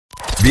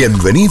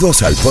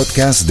Bienvenidos al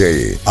podcast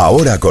de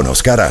Ahora con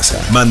Oscar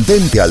Aza.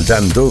 Mantente al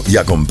tanto y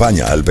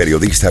acompaña al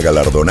periodista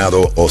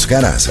galardonado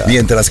Oscar Aza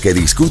mientras que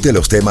discute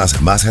los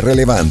temas más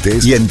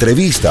relevantes y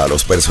entrevista a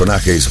los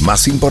personajes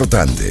más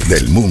importantes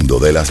del mundo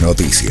de las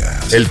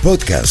noticias. El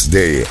podcast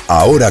de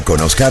Ahora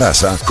con Oscar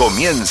Aza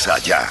comienza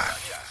ya.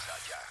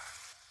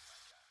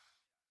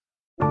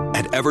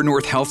 At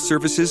Evernorth Health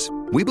Services,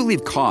 we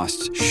believe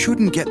costs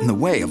shouldn't get in the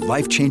way of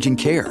life-changing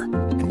care,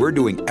 and we're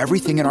doing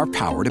everything in our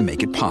power to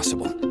make it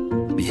possible.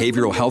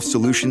 Behavioral health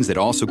solutions that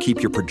also keep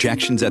your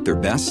projections at their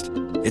best?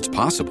 It's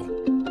possible.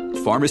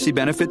 Pharmacy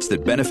benefits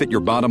that benefit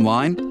your bottom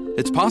line?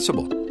 It's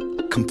possible.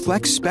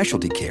 Complex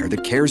specialty care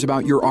that cares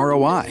about your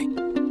ROI?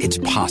 It's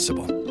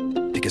possible.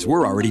 Because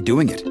we're already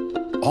doing it.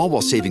 All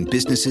while saving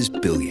businesses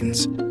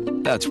billions.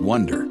 That's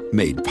Wonder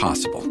made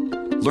possible.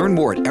 Learn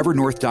more at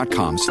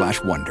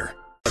evernorth.com/wonder.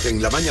 En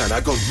la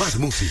mañana con más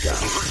música,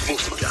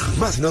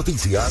 más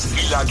noticias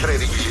y la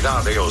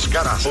credibilidad de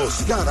Oscar Aza.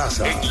 Oscar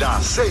Aza en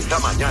la Z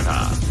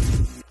Mañana.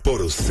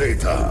 Por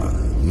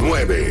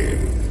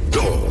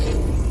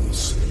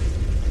Z92.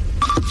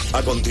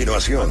 A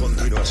continuación,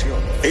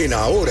 en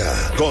Ahora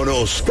con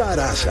Oscar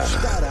Aza,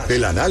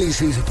 el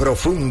análisis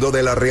profundo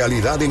de la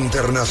realidad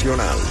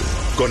internacional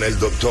con el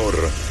doctor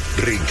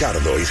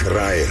Ricardo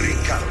Israel.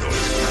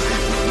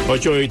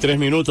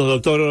 8:03,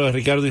 doctor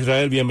Ricardo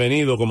Israel,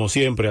 bienvenido como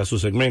siempre a su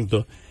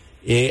segmento.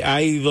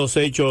 Hay dos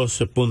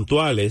hechos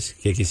puntuales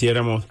que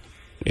quisiéramos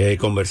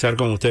conversar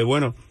con usted.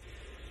 Bueno,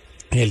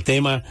 el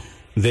tema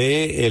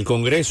del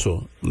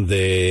Congreso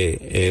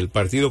del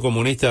Partido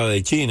Comunista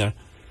de China,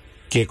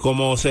 que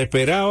como se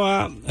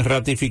esperaba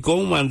ratificó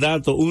un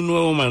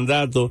nuevo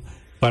mandato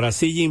para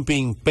Xi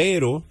Jinping,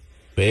 pero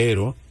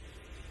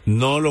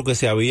no lo que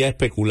se había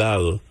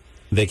especulado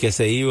de que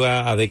se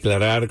iba a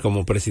declarar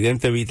como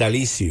presidente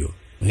vitalicio,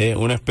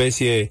 una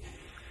especie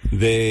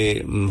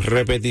de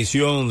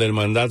repetición del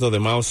mandato de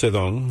Mao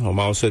Zedong, o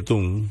Mao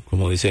Zedong,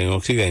 como dicen en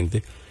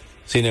Occidente.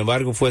 Sin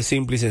embargo, fue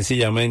simple y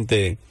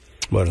sencillamente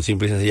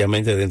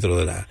dentro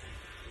de la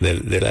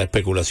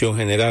especulación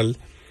general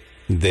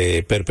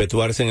de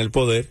perpetuarse en el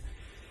poder,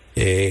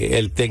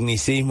 el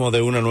tecnicismo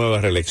de una nueva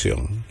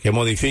reelección, que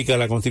modifica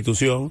la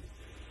Constitución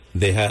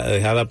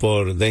dejada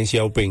por Deng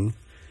Xiaoping,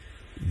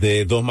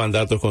 de 2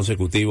 mandatos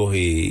consecutivos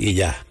y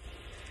ya.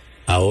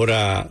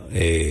 Ahora,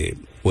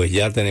 pues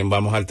ya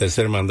vamos al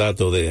tercer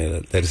mandato,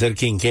 del tercer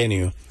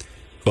quinquenio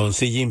con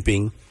Xi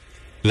Jinping.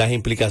 Las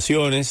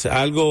implicaciones,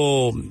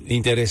 algo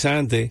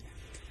interesante,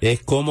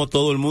 es cómo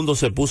todo el mundo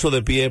se puso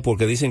de pie,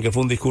 porque dicen que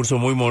fue un discurso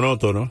muy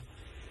monótono,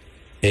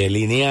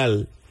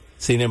 lineal.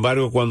 Sin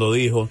embargo, cuando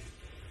dijo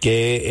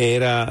que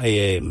era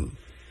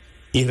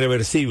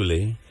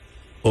irreversible,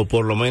 o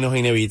por lo menos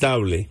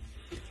inevitable,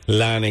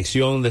 la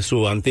anexión de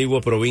su antigua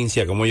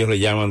provincia, como ellos le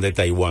llaman, de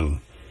Taiwán.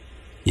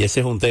 Y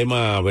ese es un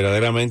tema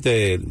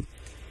verdaderamente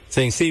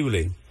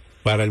sensible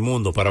para el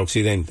mundo, para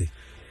Occidente.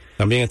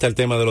 También está el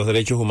tema de los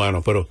derechos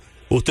humanos, pero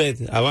usted,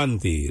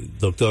 avanti,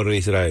 doctor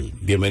Israel,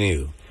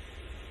 bienvenido.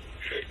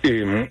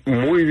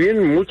 Muy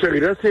bien, muchas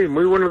gracias y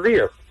muy buenos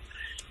días.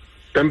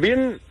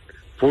 También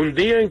fue un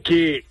día en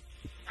que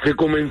se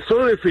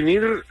comenzó a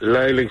definir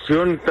la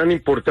elección tan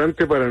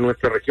importante para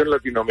nuestra región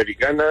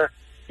latinoamericana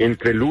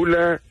entre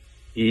Lula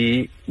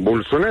y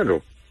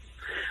Bolsonaro.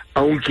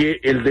 Aunque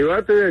el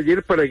debate de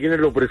ayer, para quienes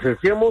lo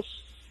presenciamos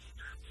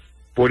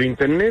por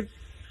internet,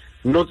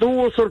 no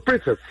tuvo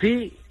sorpresas,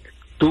 sí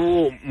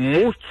tuvo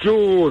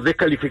mucho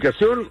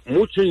descalificación,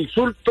 mucho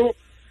insulto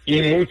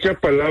y muchas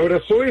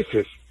palabras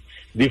soeces.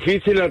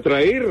 Difícil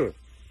atraer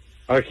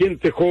a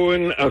gente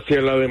joven hacia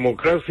la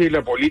democracia y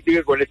la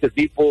política con este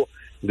tipo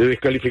de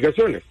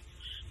descalificaciones.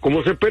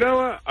 Como se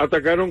esperaba,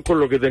 atacaron con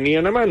lo que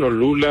tenían a mano.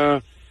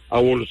 Lula a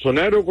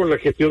Bolsonaro con la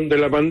gestión de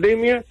la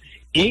pandemia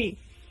y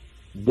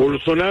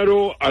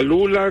Bolsonaro a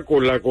Lula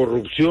con la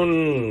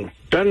corrupción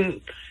tan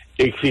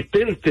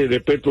existente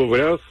de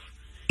Petrobras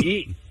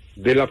y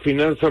de las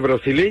finanzas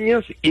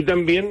brasileñas, y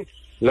también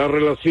la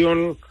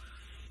relación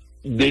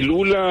de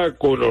Lula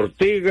con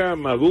Ortega,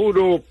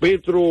 Maduro,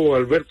 Petro,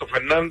 Alberto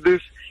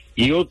Fernández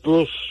y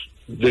otros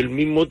del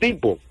mismo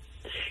tipo.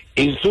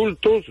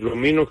 Insultos, lo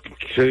menos que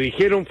se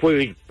dijeron fue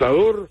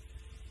dictador,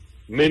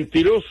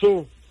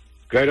 mentiroso,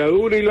 cara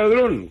dura y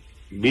ladrón,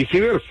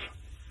 viceversa.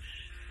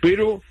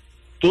 Pero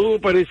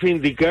todo parece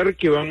indicar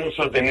que vamos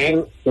a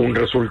tener un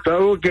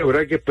resultado que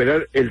habrá que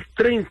esperar el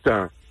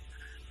 30,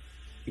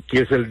 que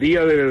es el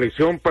día de la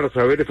elección, para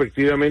saber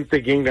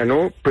efectivamente quién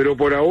ganó, pero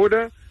por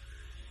ahora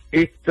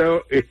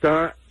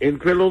está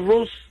entre los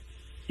dos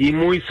y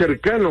muy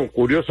cercano,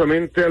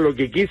 curiosamente, a lo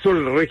que quiso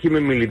el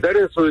régimen militar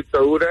en su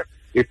dictadura,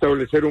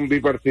 establecer un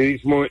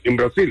bipartidismo en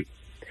Brasil.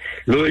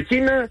 Lo de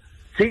China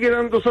sigue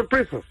dando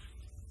sorpresas.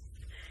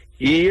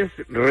 Y es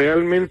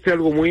realmente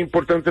algo muy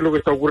importante lo que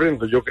está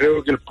ocurriendo. Yo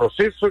creo que el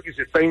proceso que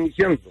se está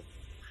iniciando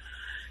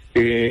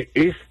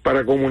es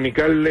para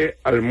comunicarle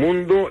al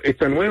mundo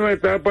esta nueva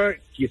etapa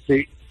que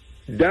se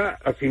da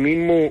a sí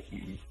mismo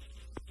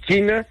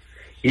China,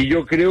 y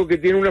yo creo que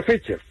tiene una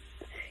fecha.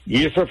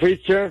 Y esa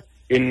fecha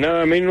es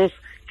nada menos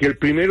que el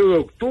 1 de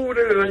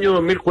octubre del año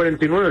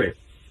 2049.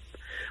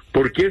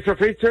 ¿Por qué esa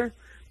fecha?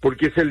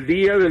 Porque es el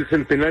día del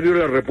centenario de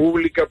la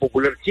República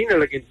Popular China,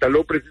 la que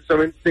instaló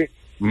precisamente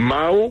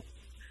Mao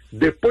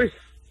después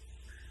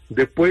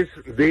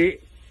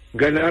de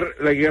ganar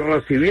la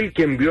guerra civil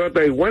que envió a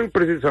Taiwán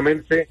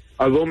precisamente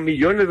a 2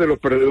 millones de los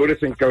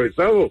perdedores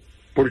encabezados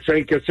por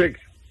Chiang Kai-shek.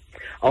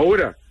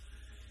 Ahora,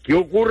 ¿qué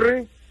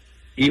ocurre?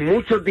 Y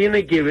mucho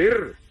tiene que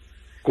ver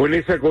con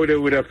esa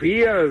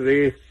coreografía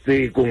de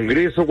este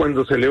Congreso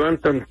cuando se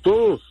levantan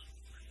todos,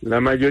 la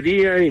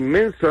mayoría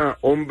inmensa,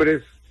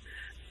 hombres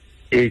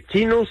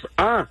chinos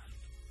a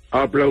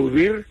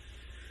aplaudir,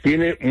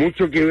 tiene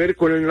mucho que ver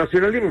con el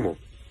nacionalismo.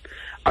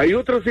 Hay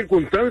otra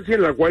circunstancia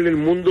en la cual el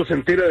mundo se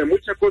entera de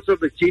muchas cosas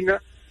de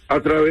China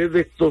a través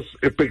de estos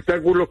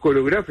espectáculos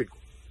coreográficos.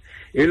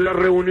 Es la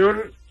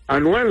reunión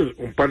anual,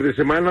 un par de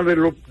semanas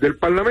del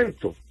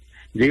Parlamento.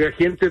 Llega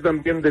gente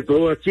también de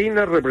toda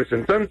China,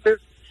 representantes,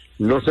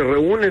 no se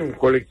reúnen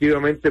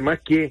colectivamente más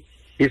que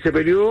ese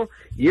periodo,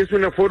 y es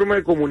una forma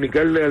de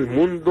comunicarle al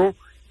mundo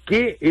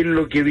qué es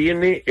lo que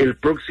viene el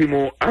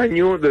próximo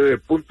año desde el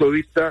punto de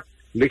vista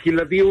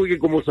legislativo, y que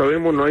como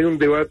sabemos no hay un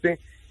debate,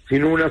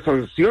 sino una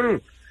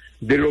sanción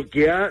de lo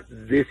que ha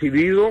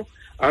decidido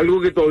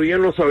algo que todavía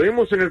no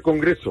sabemos en el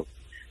Congreso.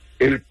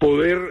 El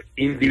poder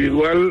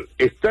individual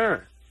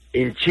está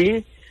en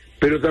Xi,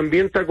 pero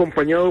también está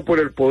acompañado por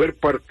el poder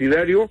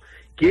partidario,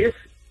 que es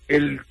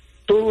el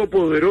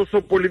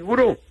todopoderoso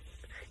Politburó.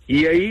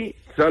 Y ahí,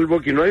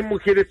 salvo que no hay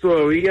mujeres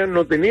todavía,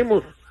 no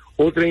tenemos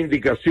otra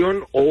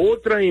indicación o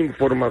otra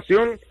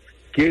información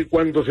que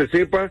cuando se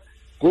sepa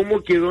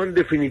cómo quedó en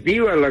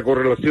definitiva la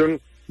correlación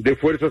de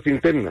fuerzas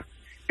internas.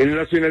 El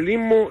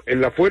nacionalismo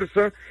en la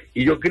fuerza,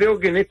 y yo creo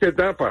que en esta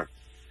etapa,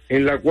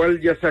 en la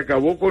cual ya se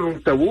acabó con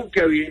un tabú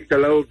que había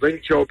instalado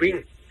Deng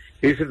Xiaoping,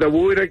 ese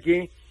tabú era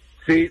que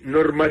se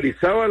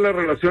normalizaba la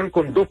relación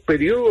con 2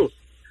 periodos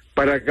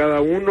para cada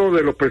uno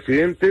de los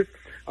presidentes.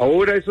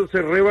 Ahora eso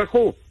se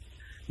rebajó.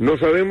 No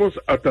sabemos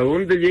hasta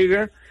dónde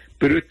llega,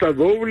 pero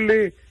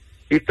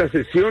esta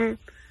sesión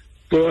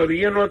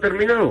todavía no ha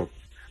terminado.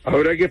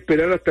 Habrá que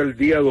esperar hasta el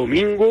día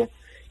domingo.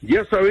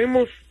 Ya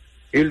sabemos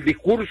el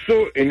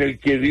discurso en el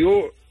que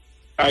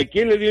 ¿a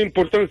quién le dio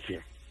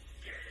importancia?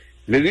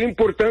 Le dio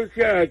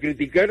importancia a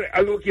criticar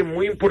algo que es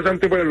muy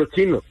importante para los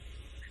chinos,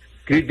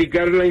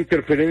 criticar la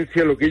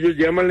interferencia, lo que ellos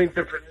llaman la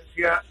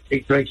interferencia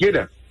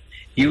extranjera,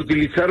 y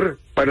utilizar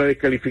para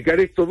descalificar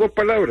estas 2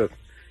 palabras,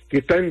 que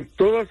están en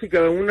todas y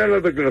cada una de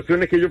las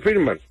declaraciones que ellos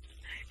firman: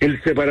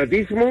 el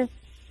separatismo,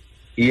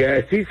 y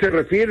así se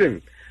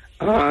refieren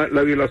a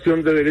la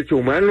violación de derechos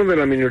humanos de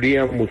la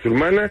minoría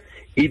musulmana,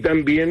 y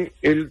también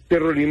el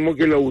terrorismo,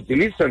 que lo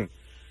utilizan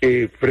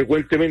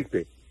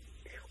frecuentemente.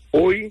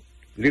 Hoy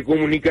le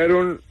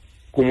comunicaron,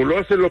 como lo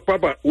hacen los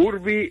papas,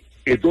 Urbi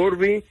et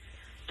Orbi,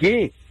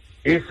 que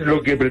es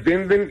lo que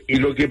pretenden, y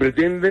lo que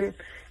pretenden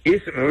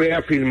es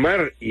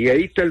reafirmar, y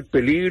ahí está el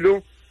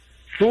peligro,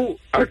 su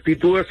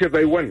actitud hacia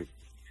Taiwán.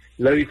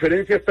 La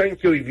diferencia está en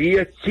que hoy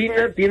día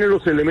China tiene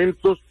los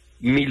elementos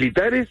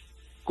militares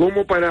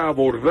como para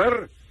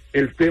abordar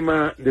el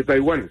tema de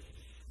Taiwán.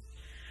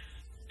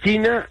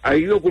 China ha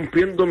ido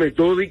cumpliendo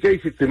metódica y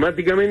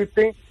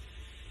sistemáticamente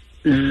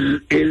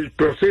el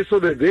proceso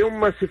de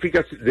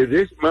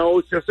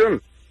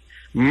desmaoización.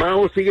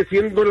 Mao sigue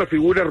siendo la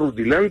figura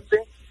rutilante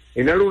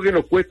en algo que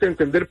nos cuesta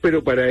entender,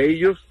 pero para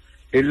ellos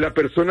es la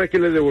persona que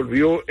le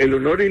devolvió el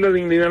honor y la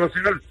dignidad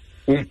nacional.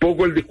 Un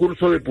poco el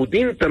discurso de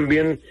Putin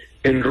también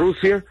en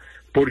Rusia,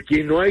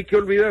 porque no hay que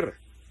olvidar,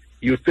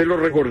 y usted lo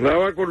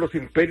recordaba con los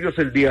imperios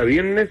el día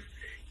viernes,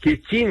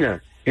 que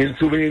China en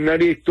su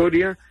milenaria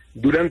historia,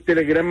 durante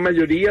la gran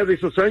mayoría de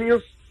esos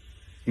años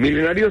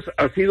milenarios,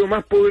 ha sido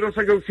más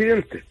poderosa que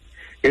Occidente.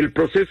 El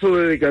proceso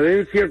de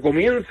decadencia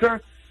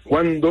comienza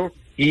cuando,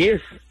 y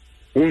es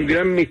un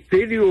gran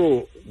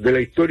misterio de la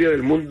historia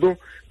del mundo,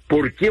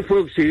 ¿por qué fue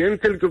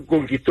Occidente el que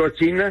conquistó a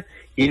China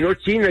y no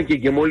China,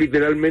 que quemó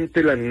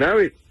literalmente las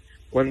naves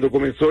cuando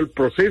comenzó el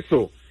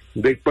proceso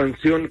de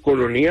expansión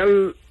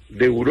colonial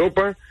de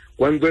Europa,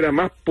 cuando era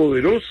más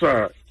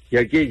poderosa que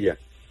aquella?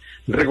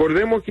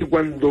 Recordemos que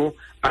cuando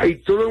hay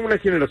toda una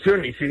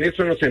generación, y sin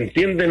eso no se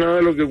entiende nada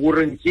de lo que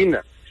ocurre en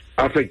China,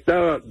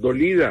 afectada,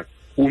 dolida,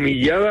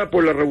 humillada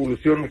por la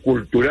revolución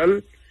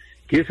cultural,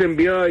 que es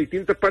enviada a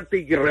distintas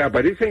partes y que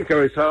reaparece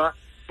encabezada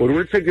por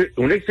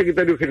un ex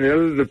secretario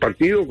general del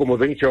partido como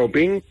Deng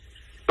Xiaoping,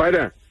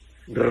 para,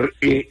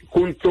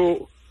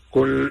 junto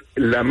con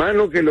la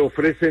mano que le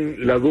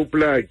ofrecen la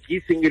dupla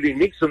Kissinger y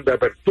Nixon de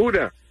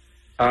apertura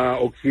a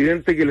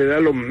Occidente, que le da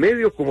los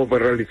medios como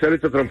para realizar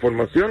esta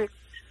transformación,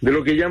 de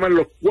lo que llaman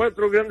los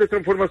 4 grandes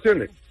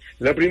transformaciones.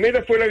 La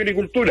primera fue la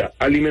agricultura,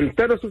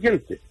 alimentar a su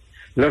gente.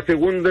 La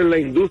segunda es la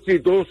industria, y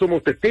todos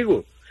somos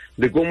testigos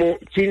de cómo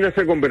China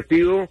se ha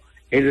convertido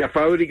en la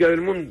fábrica del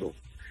mundo.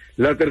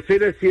 La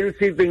tercera es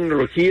ciencia y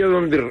tecnología,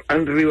 donde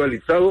han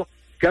rivalizado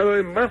cada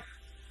vez más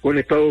con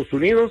Estados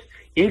Unidos,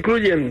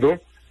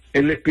 incluyendo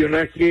el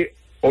espionaje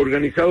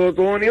organizado a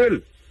todo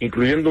nivel,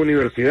 incluyendo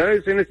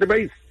universidades en este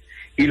país.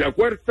 Y la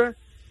cuarta,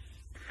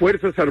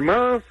 Fuerzas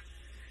Armadas,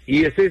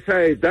 y es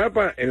esa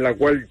etapa en la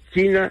cual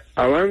China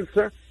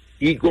avanza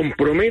y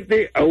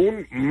compromete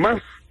aún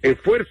más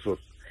esfuerzos.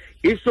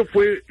 Eso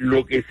fue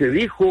lo que se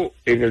dijo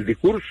en el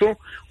discurso,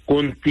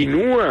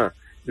 continúa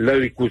la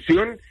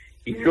discusión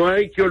y no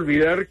hay que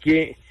olvidar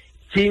que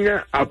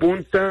China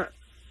apunta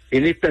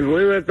en esta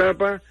nueva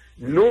etapa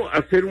no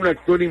a ser un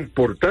actor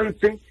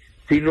importante,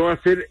 sino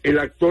a ser el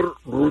actor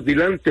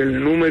rutilante,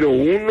 el número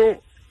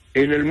uno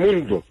en el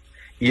mundo.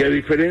 Y a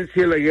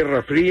diferencia de la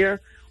Guerra Fría,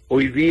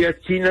 hoy día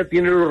China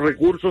tiene los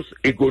recursos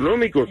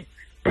económicos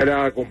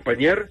para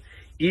acompañar,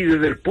 y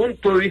desde el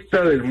punto de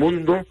vista del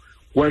mundo,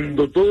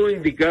 cuando todo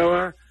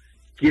indicaba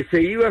que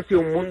se iba hacia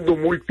un mundo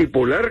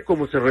multipolar,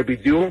 como se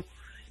repitió,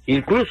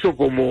 incluso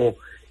como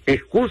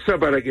excusa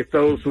para que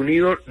Estados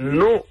Unidos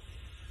no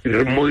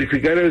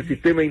modificara el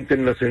sistema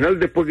internacional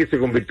después que se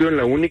convirtió en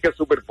la única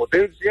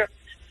superpotencia,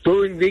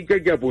 todo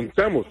indica que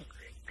apuntamos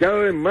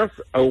cada vez más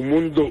a un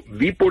mundo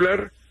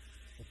bipolar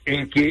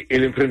en que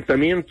el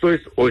enfrentamiento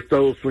es o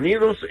Estados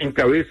Unidos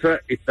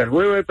encabeza esta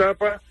nueva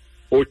etapa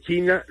o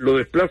China lo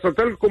desplaza,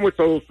 tal como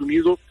Estados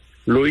Unidos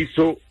lo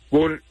hizo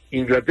con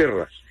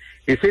Inglaterra.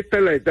 Es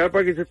esta la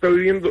etapa que se está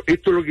viviendo,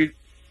 esto es lo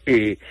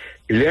que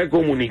le ha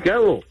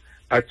comunicado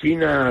a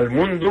China al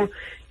mundo,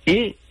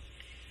 y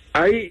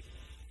hay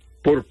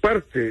por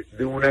parte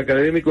de un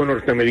académico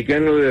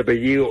norteamericano de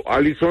apellido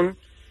Allison,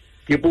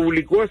 que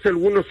publicó hace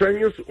algunos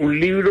años un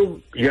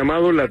libro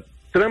llamado La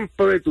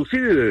trampa de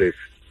Tucídides.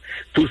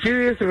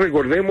 Tucídides,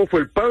 recordemos,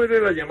 fue el padre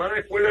de la llamada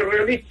escuela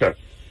realista,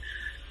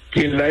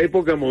 que en la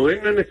época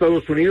moderna en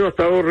Estados Unidos ha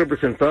estado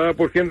representada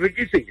por Henry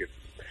Kissinger,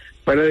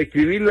 para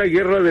describir la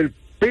guerra del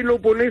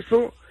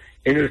Peloponeso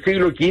en el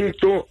siglo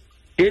V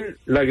en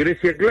la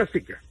Grecia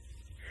clásica.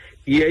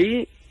 Y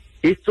ahí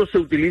esto se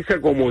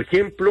utiliza como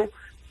ejemplo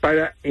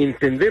para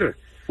entender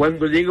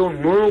cuando llega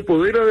un nuevo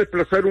poder a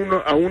desplazar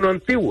a uno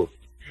antiguo.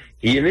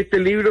 Y en este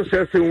libro se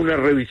hace una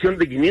revisión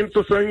de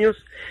 500 años,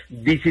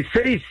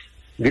 16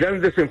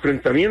 grandes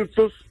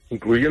enfrentamientos,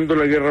 incluyendo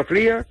la Guerra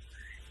Fría,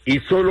 y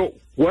solo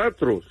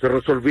 4 se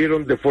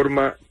resolvieron de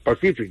forma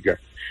pacífica.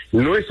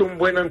 No es un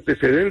buen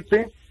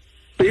antecedente,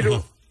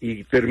 pero,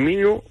 y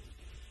termino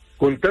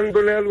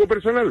contándole algo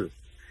personal,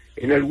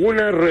 en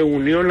alguna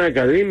reunión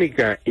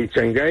académica en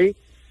Shanghái,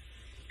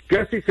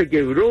 casi se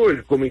quebró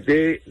el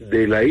comité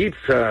de la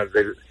IPSA,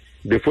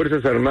 de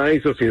Fuerzas Armadas y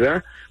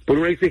Sociedad, por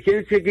una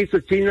exigencia que hizo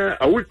China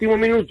a último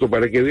minuto,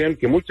 para que vean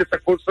que muchas de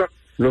estas cosas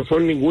no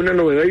son ninguna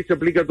novedad y se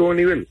aplica a todo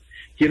nivel,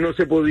 que no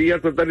se podía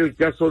tratar el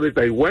caso de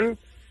Taiwán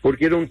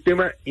porque era un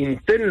tema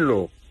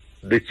interno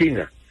de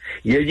China.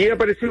 Y allí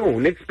apareció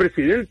un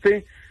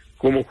expresidente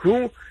como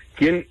Hu,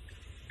 quien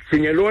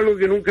señaló algo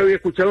que nunca había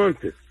escuchado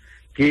antes,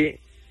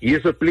 y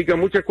eso explica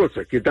muchas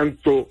cosas, que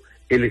tanto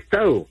el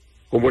Estado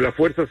como las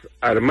Fuerzas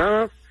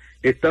Armadas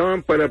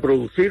estaban para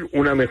producir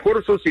una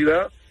mejor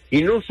sociedad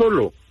y no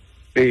solo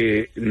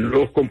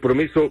los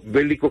compromisos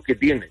bélicos que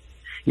tiene.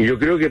 Y yo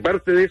creo que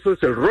parte de eso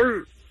es el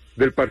rol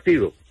del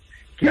partido,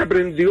 que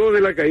aprendió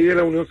de la caída de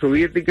la Unión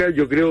Soviética.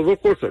 Yo creo 2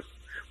 cosas.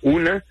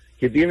 Una,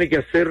 que tiene que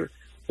hacer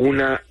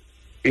una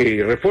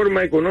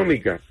reforma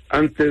económica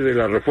antes de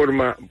la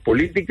reforma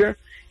política,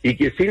 y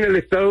que sin el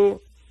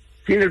Estado,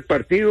 sin el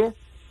partido,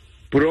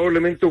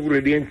 probablemente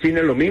ocurriría en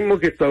China lo mismo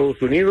que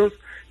Estados Unidos,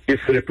 que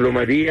se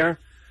desplomaría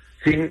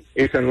sin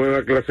esa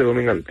nueva clase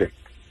dominante.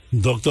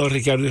 Doctor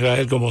Ricardo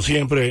Israel, como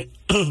siempre,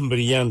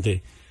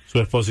 brillante su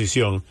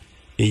exposición,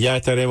 y ya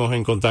estaremos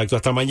en contacto.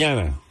 Hasta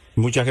mañana.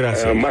 Muchas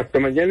gracias. Hasta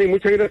mañana y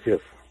muchas gracias.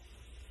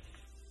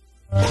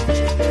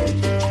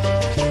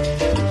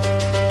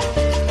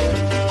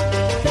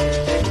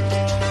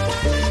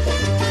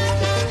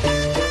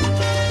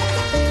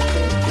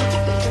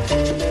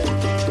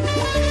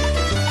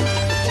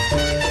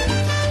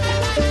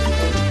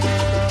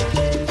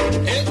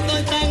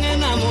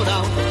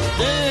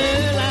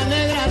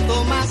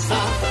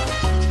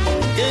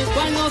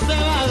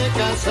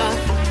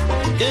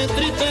 Qué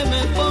triste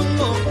me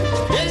pongo,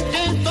 es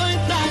que estoy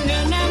tan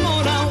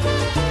enamorado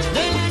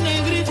de la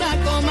negrita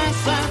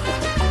Comasa,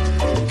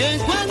 que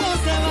cuando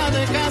se va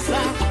de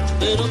casa,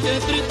 pero qué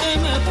triste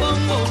me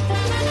pongo.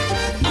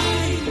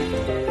 Ay,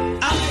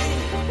 ay,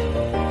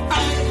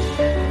 ay.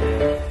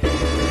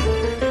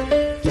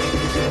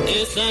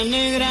 Esa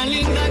negra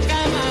linda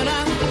cámara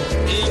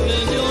que me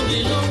dio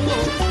bilongo,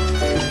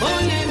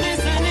 oye,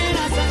 esa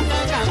negra santa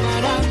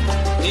cámara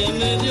que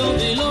me dio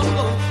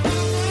bilongo.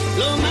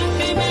 Lo más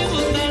que me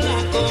gusta es la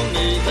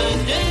comida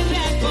que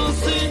ella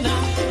cocina,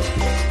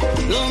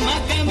 lo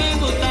más que me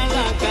gusta es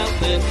la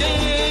café que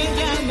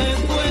ella me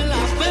cuela,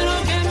 pero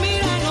que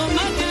mira, lo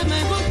más que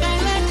me gusta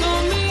es la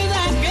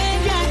comida que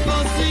ella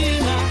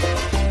cocina,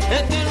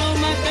 es que lo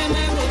más que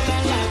me gusta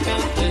es la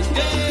café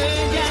que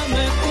ella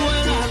me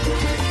cuela.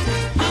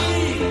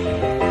 Ay,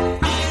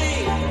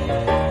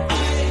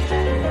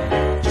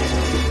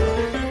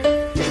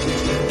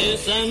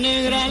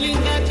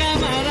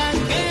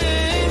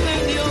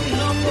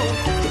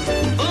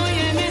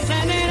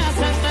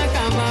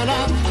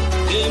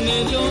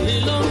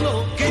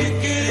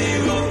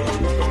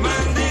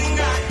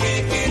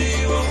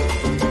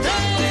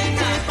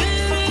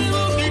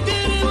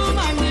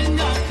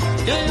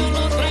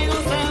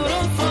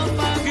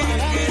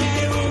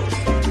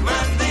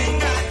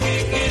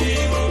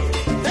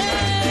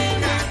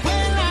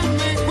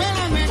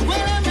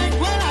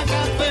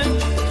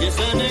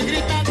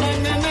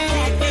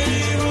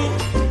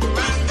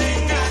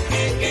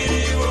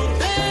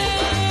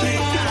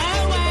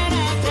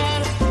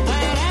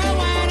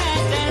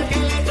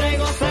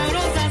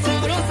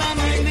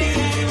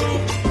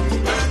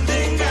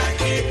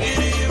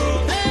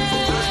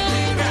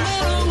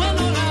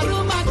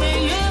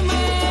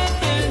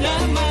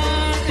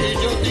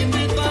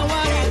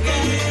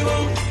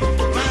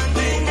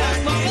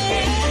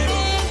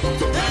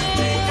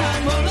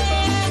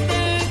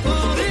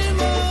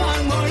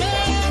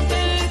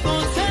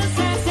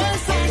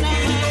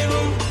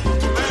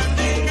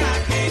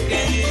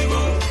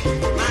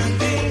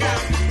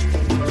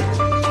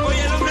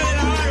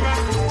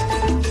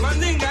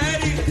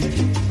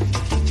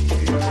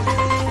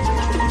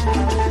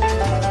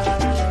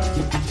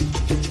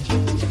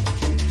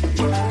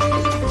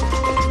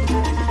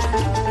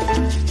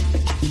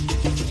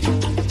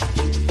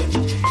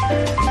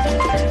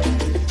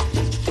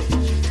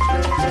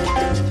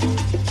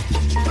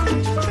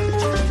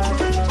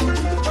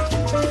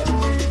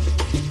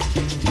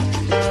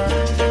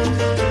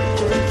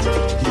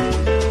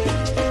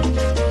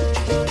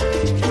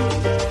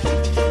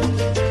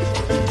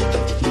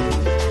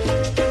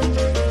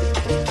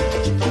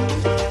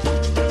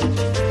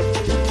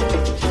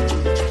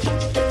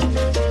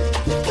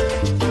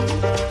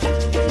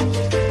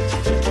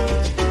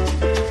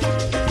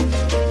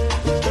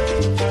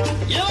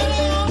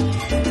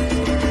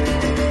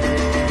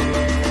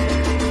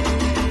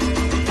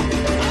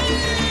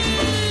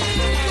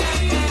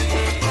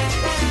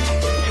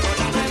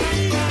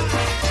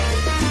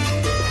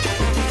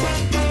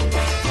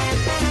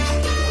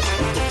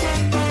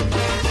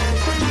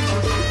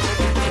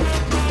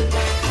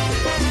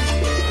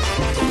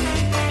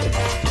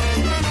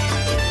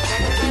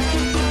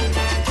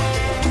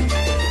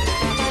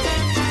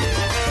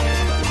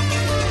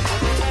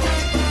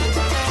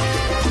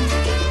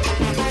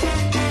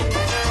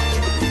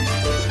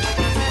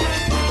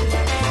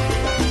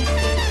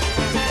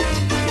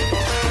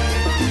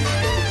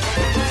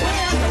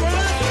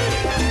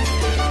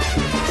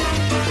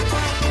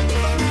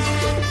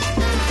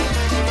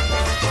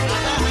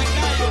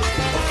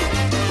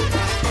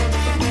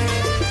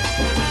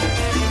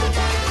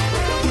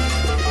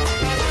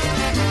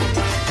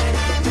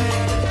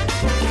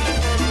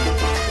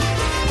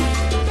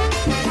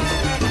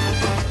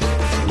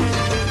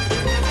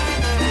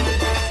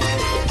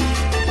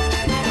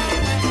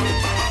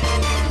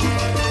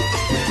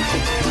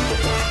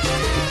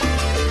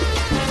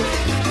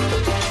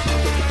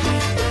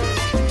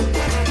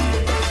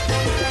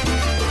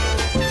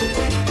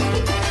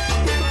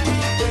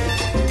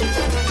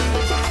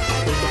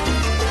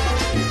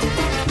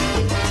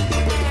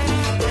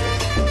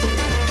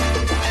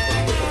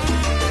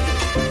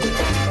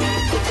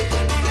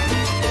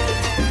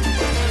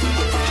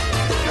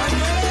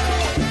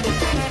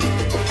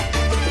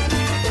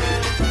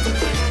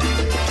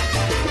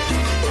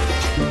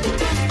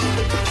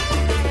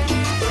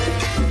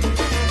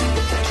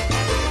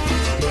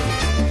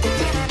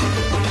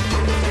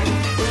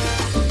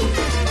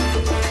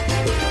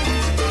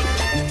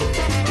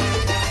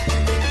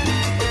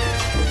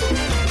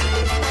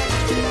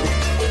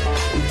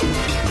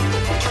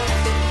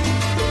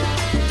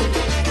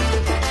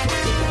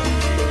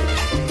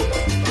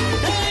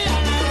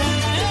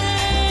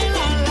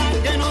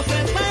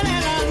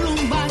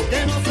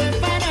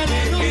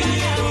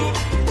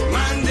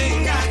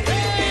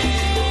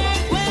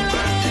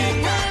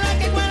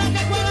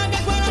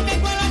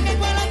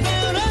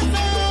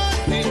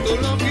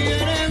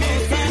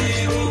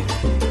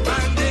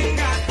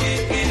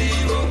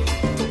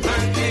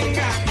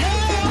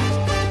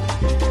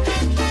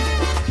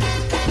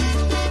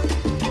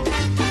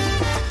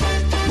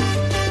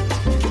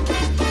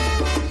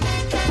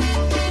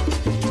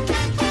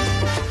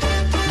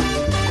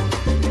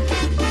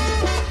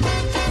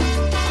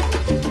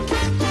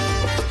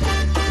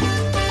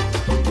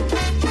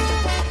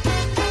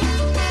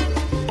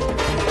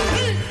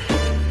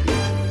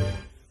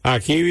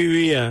 Aquí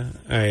vivía,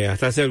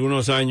 hasta hace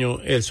algunos años,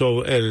 el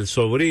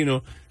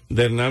sobrino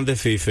de Hernández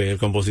Fife, el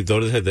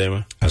compositor de ese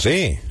tema. ¿Ah,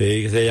 sí?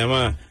 Sí, que se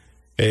llama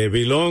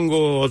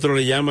Bilongo, otros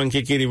le llaman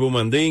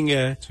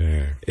Kikiribumandinga. Sí.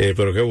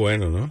 Pero qué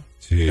bueno, ¿no?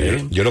 Sí.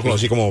 Yo lo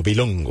conocí como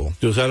Bilongo.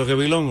 ¿Tú sabes lo que es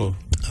Bilongo?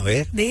 A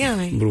ver.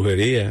 Dígame.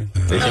 Brujería.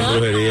 Esa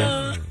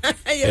brujería.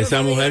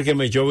 Esa mujer que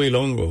me echó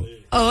Bilongo.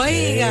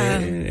 Oiga.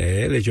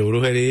 Le echó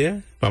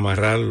brujería para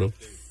amarrarlo.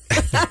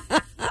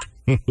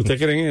 ¿Usted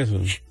cree en eso?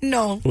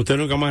 No. ¿Usted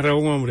nunca amarra a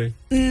un hombre?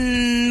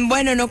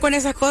 Bueno, no con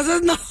esas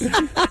cosas, no.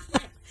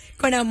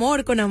 Con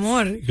amor. Con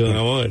amor.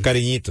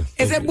 Cariñito.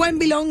 Ese es buen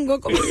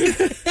bilongo. Como...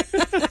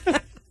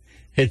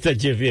 Esta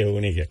chef es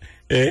única.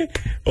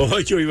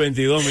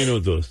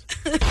 8:22.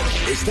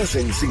 Estás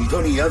en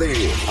sintonía de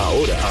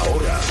Ahora,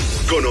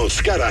 con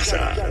Oscar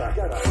Aza.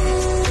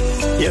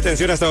 Y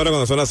atención, hasta ahora,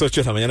 cuando son las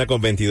 8 de la mañana con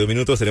 22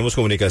 minutos, tenemos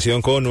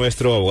comunicación con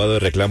nuestro abogado de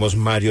reclamos,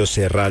 Mario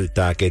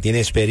Serralta, que tiene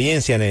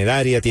experiencia en el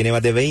área, tiene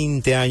más de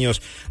 20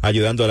 años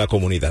ayudando a la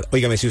comunidad.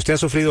 Óigame, si usted ha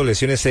sufrido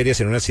lesiones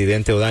serias en un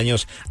accidente o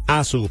daños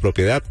a su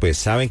propiedad, pues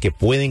saben que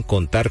pueden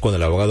contar con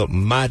el abogado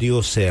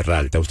Mario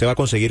Serralta. Usted va a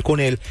conseguir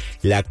con él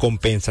la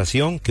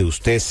compensación que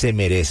usted se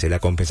merece, la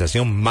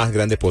compensación más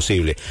grande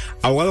posible.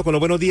 Abogado, con los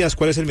buenos días,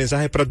 ¿cuál es el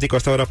mensaje práctico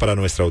hasta ahora para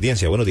nuestra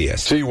audiencia? Buenos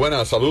días. Sí,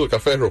 buenas, saludos,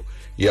 Caferro,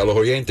 y a los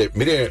oyentes.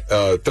 Mire,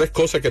 3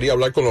 cosas quería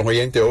hablar con los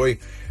oyentes hoy.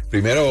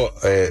 Primero,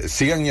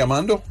 sigan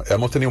llamando.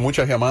 Hemos tenido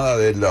muchas llamadas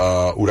del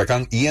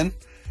huracán Ian.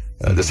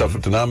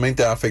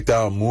 Desafortunadamente ha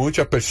afectado a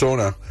muchas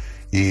personas.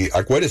 Y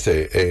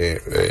acuérdese,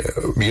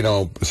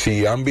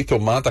 si han visto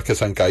matas que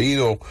se han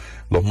caído,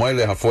 los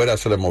muebles afuera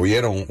se les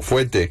movieron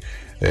fuerte,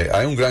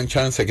 hay un gran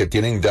chance que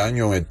tienen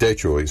daño en el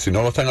techo. Y si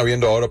no lo están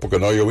viendo ahora porque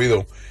no ha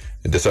llovido,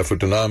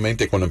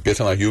 desafortunadamente cuando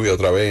empiezan las lluvias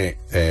otra vez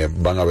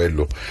van a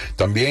verlo.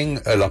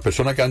 También las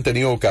personas que han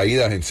tenido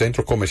caídas en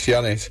centros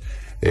comerciales,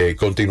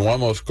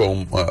 continuamos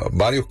con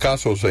varios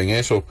casos en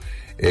eso.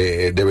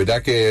 De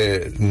verdad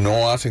que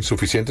no hacen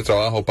suficiente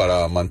trabajo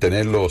para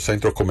mantener los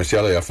centros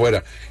comerciales de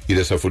afuera, y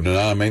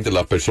desafortunadamente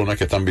las personas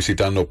que están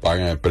visitando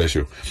pagan el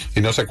precio. Y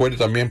no se acuerden,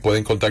 también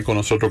pueden contar con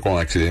nosotros con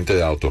accidentes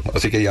de auto,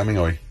 así que llamen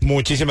hoy.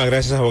 Muchísimas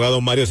gracias,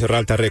 abogado Mario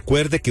Serralta.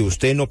 Recuerde que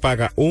usted no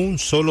paga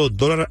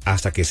 $1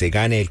 hasta que se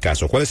gane el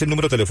caso. ¿Cuál es el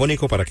número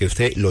telefónico para que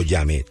usted lo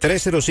llame?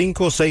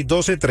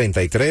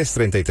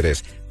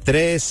 305-612-3333.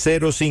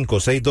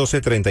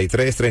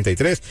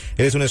 305-612-3333.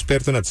 Eres un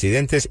experto en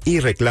accidentes y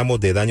reclamos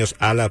de daños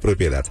a la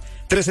propiedad.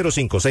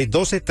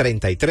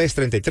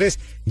 305-612-3333.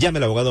 Llame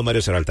al abogado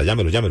Mario Serralta.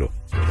 Llámelo. Adentro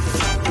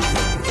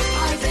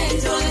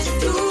del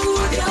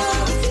estudio,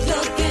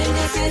 lo que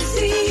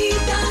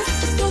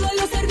necesitas, todos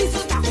los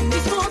servicios bajo un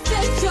mismo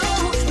techo,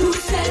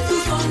 luce tu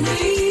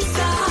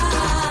sonrisa.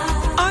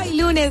 Hoy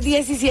lunes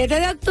 17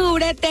 de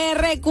octubre te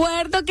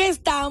recuerdo que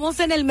estamos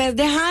en el mes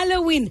de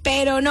Halloween,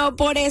 pero no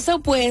por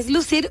eso puedes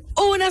lucir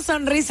una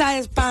sonrisa de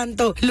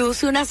espanto.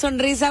 Luce una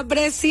sonrisa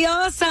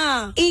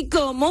preciosa. ¿Y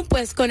cómo?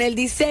 Pues con el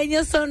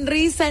diseño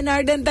sonrisa en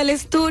Art Dental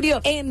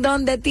Studio, en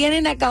donde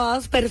tienen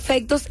acabados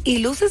perfectos y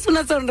luces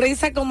una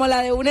sonrisa como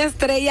la de una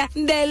estrella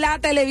de la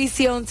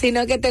televisión,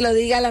 sino que te lo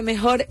diga la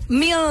mejor,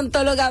 mi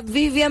odontóloga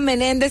Vivian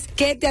Menéndez,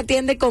 que te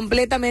atiende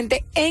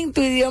completamente en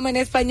tu idioma en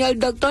español.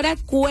 Doctora,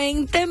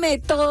 cuénteme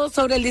todo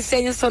sobre el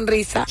diseño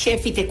sonrisa.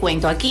 Chef, y te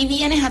cuento, aquí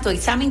vienes a tu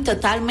examen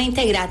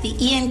totalmente gratis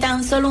y en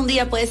tan solo un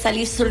día puedes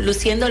salir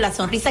luciendo la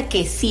sonrisa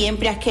que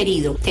siempre has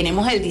querido.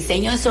 Tenemos el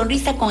diseño de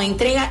sonrisa con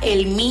entrega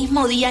el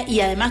mismo día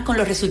y además con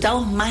los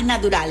resultados más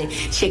naturales.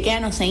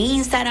 Chequéanos en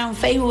Instagram,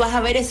 Facebook, vas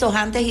a ver esos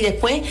antes y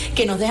después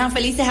que nos dejan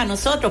felices a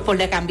nosotros,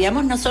 porque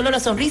cambiamos no solo la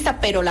sonrisa,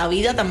 pero la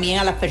vida también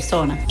a las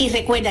personas. Y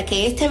recuerda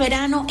que este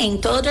verano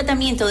en todo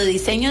tratamiento de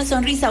diseño de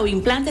sonrisa o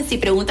implantes, si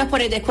preguntas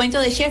por el descuento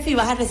de Chef, y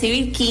vas a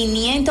recibir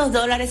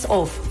 $500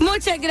 off.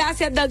 Muchas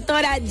gracias,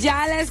 doctora,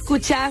 ya la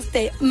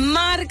escuchaste.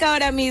 Marca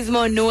ahora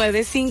mismo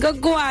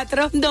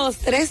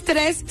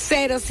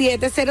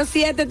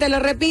 954-233-0707, te lo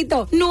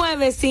repito,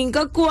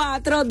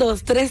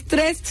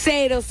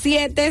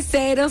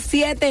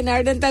 954-233-0707. En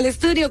Art Dental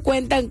Studio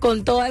cuentan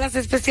con todas las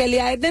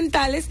especialidades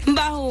dentales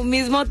bajo un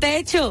mismo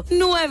techo.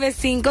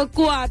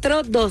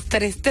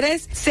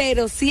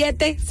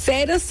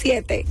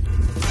 954-233-0707.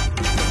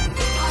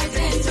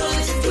 Adentro del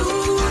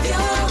estudio,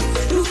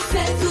 luce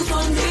tu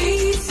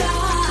sonrisa.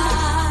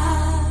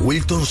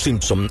 Wilton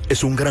Simpson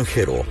es un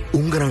granjero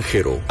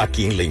a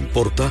quien le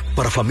importa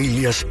para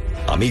familias,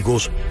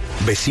 amigos,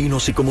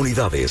 vecinos y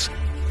comunidades,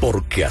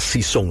 porque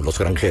así son los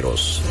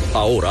granjeros.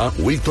 Ahora,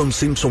 Wilton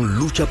Simpson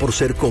lucha por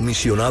ser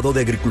comisionado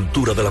de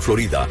Agricultura de la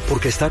Florida,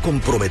 porque está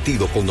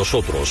comprometido con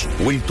nosotros.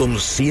 Wilton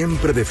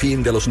siempre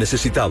defiende a los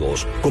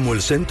necesitados, como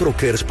el Centro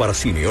Cares para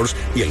Seniors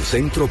y el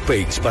Centro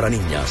PACE para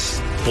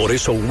niñas. Por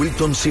eso,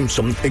 Wilton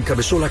Simpson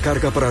encabezó la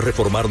carga para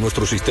reformar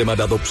nuestro sistema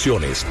de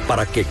adopciones,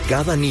 para que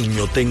cada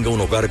niño tenga un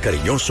hogar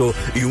cariñoso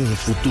y un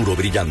futuro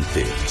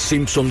brillante.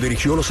 Simpson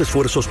dirigió los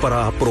esfuerzos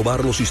para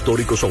aprobar los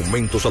históricos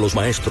aumentos a los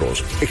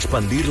maestros,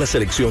 expandir la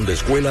selección reconstrucción de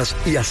escuelas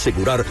y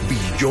asegurar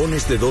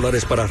billones de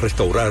dólares para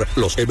restaurar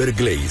los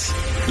Everglades.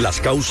 Las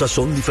causas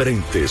son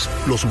diferentes,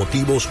 los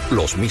motivos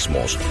los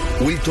mismos.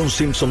 Wilton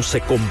Simpson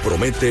se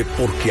compromete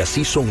porque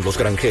así son los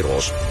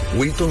granjeros.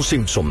 Wilton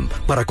Simpson,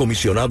 para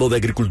comisionado de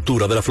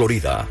Agricultura de la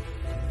Florida.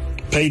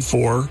 Paid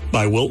for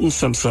by Wilton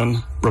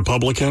Simpson,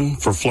 Republican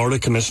for Florida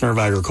Commissioner of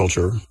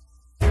Agriculture.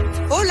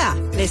 Hola,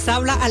 les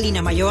habla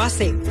Alina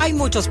Mayoase. Hay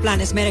muchos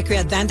planes Medicare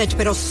Advantage,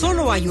 pero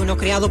solo hay uno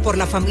creado por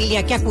la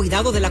familia que ha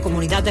cuidado de la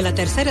comunidad de la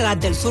tercera edad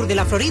del sur de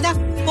la Florida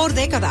por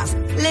décadas,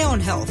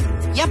 Leon Health.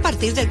 Y a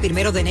partir del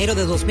 1 de enero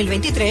de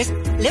 2023,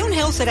 Leon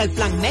Health será el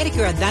plan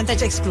Medicare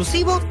Advantage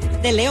exclusivo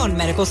de Leon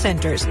Medical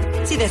Centers.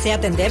 Si desea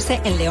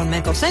atenderse en Leon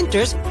Medical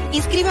Centers,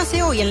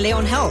 inscríbase hoy en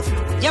Leon Health.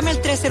 Llame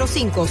al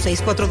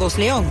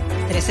 305-642-LEON,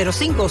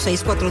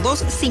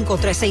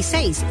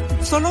 305-642-5366.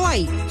 Solo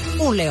hay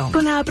un León.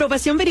 Con la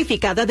aprobación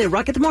verificada de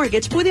Rocket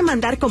Mortgage, pude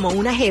mandar como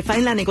una jefa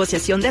en la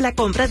negociación de la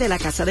compra de la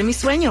casa de mis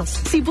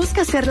sueños. Si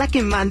busca ser la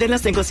que mande en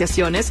las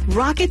negociaciones,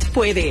 Rocket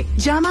puede.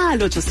 Llama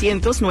al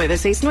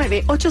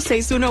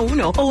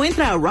 800-969-8611 o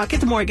entra a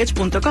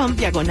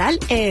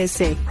rocketmortgage.com/ES.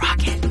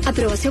 Rocket.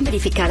 Aprobación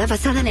verificada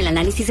basada en el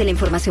análisis de la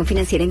información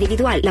financiera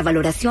individual, la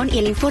valoración y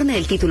el informe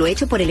del título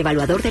hecho por el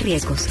evaluador de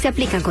riesgos. Se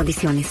aplican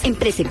condiciones.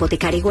 Empresa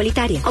hipotecaria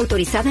igualitaria.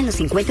 Autorizada en los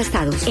 50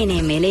 estados.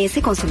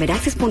 NMLS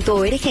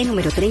ConsumerAccess.org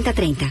número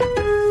 3030.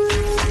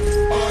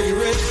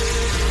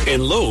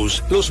 En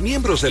Lowe's, los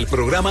miembros del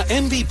programa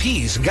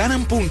MVPs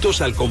ganan puntos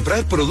al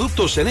comprar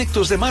productos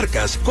selectos de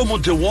marcas como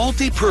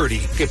DeWalt y Purdy,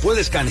 que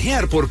puedes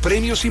canjear por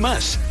premios y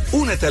más.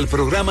 Únete al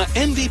programa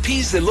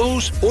MVPs de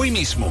Lowe's hoy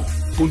mismo.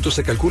 Puntos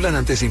se calculan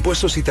antes de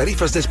impuestos y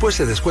tarifas después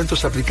de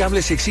descuentos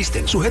aplicables si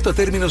existen. Sujeto a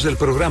términos del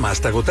programa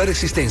hasta agotar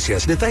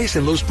existencias. Detalles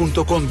en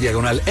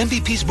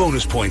Lowe's.com/MVPs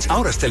Bonus Points.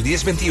 Ahora hasta el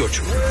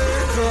 10/28.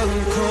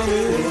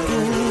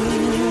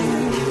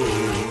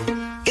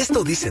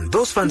 Esto dicen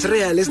dos fans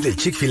reales del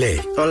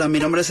Chick-fil-A. Hola, mi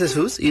nombre es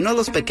Jesús y uno de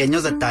los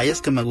pequeños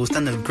detalles que me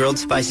gustan del Grilled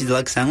Spicy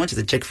Deluxe Sandwich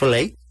de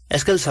Chick-fil-A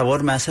es que el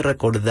sabor me hace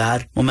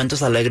recordar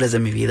momentos alegres de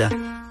mi vida.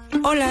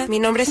 Hola, mi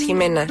nombre es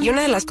Jimena y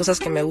una de las cosas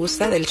que me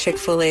gusta del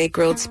Chick-fil-A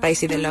Grilled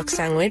Spicy Deluxe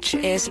Sandwich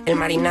es el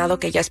marinado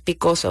que ya es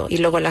picoso y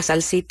luego la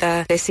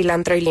salsita de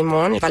cilantro y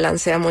limón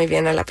balancea muy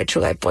bien a la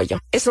pechuga de pollo.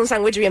 Es un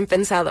sándwich bien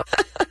pensado.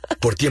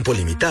 Por tiempo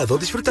limitado,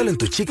 disfrútalo en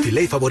tu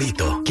Chick-fil-A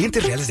favorito.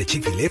 Clientes reales de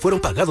Chick-fil-A fueron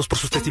pagados por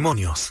sus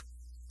testimonios.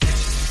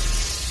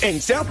 En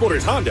South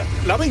Motors Honda,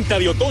 la venta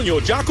de otoño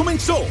ya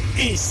comenzó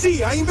y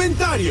sí hay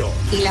inventario.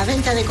 Y la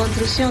venta de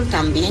construcción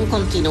también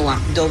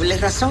continúa. Doble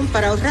razón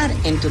para ahorrar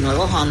en tu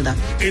nuevo Honda.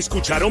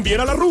 Escucharon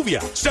bien a la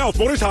rubia. South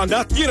Motors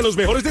Honda tiene los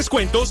mejores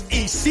descuentos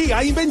y sí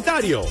hay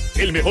inventario.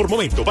 El mejor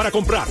momento para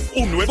comprar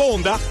un nuevo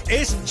Honda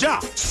es ya.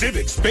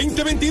 Civics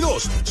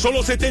 2022,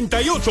 solo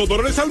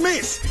 $78 al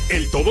mes.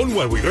 El todo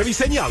nuevo y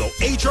rediseñado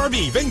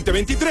HRV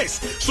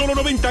 2023, solo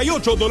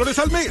 $98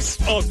 al mes.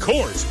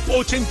 Accords,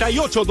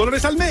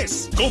 $88 al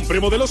mes.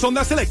 Compre modelos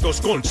Honda selectos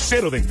con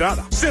 0 de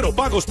entrada, 0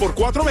 pagos por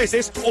 4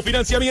 meses o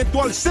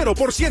financiamiento al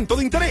 0%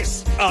 de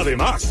interés.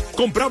 Además,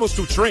 compramos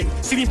tu Trend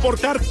sin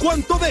importar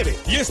cuánto debe.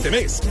 Y este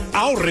mes,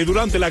 ahorre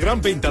durante la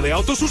gran venta de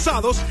autos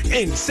usados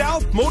en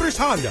South Motors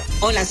Honda.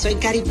 Hola, soy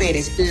Cari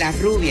Pérez, la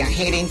rubia,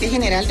 gerente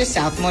general de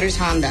South Motors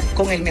Honda.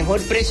 Con el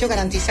mejor precio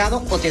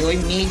garantizado o te doy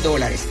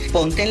 $1,000.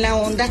 Ponte en la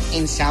onda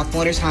en South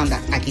Motors Honda.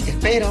 Aquí te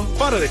espero.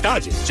 Para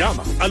detalles,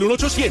 llama al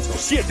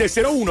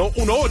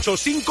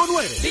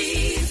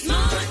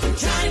 1-800-701-1859.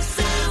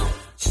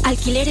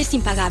 Alquileres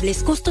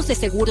impagables, costos de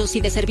seguros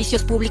y de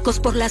servicios públicos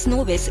por las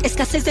nubes,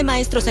 escasez de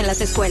maestros en las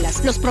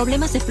escuelas. Los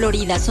problemas de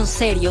Florida son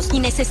serios y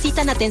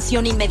necesitan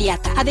atención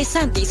inmediata. A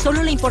DeSantis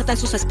solo le importan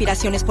sus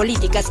aspiraciones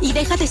políticas y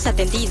deja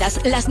desatendidas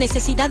las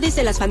necesidades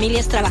de las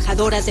familias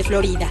trabajadoras de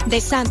Florida.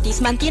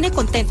 DeSantis mantiene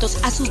contentos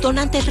a sus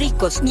donantes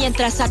ricos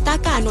mientras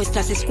ataca a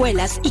nuestras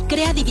escuelas y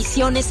crea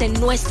divisiones en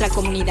nuestra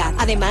comunidad.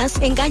 Además,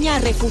 engaña a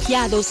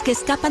refugiados que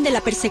escapan de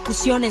la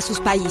persecución en sus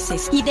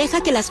países y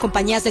deja que las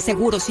compañías de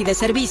seguros y de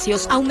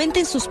servicios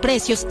aumenten sus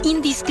precios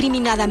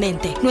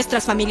indiscriminadamente.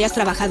 Nuestras familias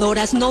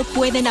trabajadoras no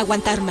pueden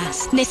aguantar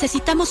más.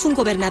 Necesitamos un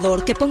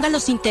gobernador que ponga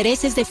los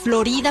intereses de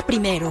Florida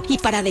primero. Y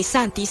para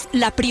DeSantis,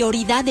 la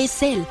prioridad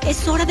es él.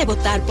 Es hora de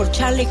votar por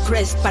Charlie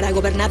Crist para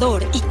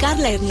gobernador y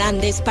Carla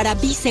Hernández para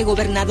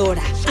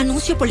vicegobernadora.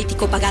 Anuncio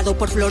político pagado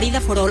por Florida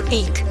for All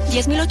Inc.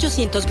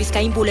 10.800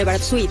 Biscayne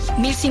Boulevard Suite,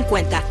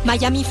 1050,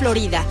 Miami,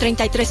 Florida,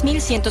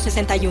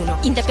 33.161.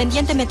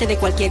 Independientemente de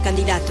cualquier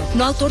candidato.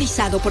 No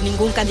autorizado por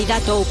ningún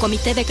candidato o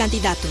comité de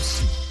candidatos.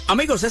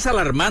 Amigos, es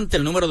alarmante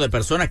el número de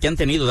personas que han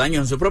tenido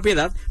daños en su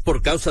propiedad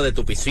por causa de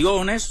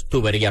tupiciones,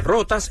 tuberías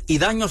rotas y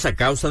daños a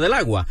causa del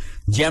agua.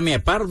 Llame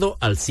a Pardo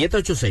al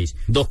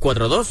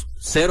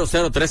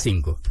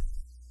 786-242-0035.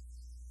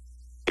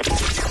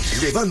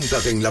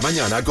 Levántate en la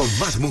mañana con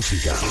más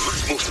música,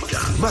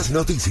 más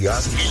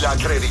noticias y la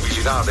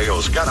credibilidad de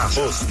Oscar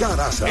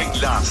Aza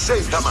en la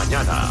Z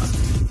Mañana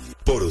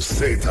por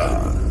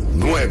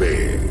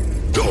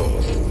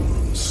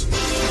Z92.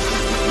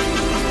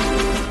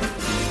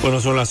 Bueno,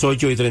 son las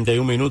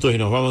 8:31 y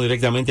nos vamos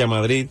directamente a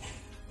Madrid,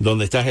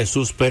 donde está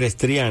Jesús Pérez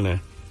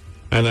Triana.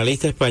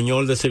 analista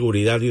español de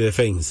seguridad y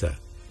defensa.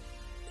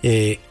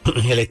 El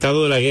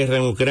estado de la guerra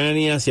en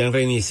Ucrania, se han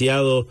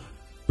reiniciado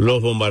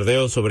los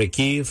bombardeos sobre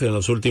Kiev en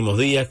los últimos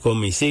días con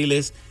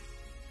misiles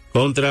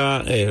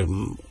contra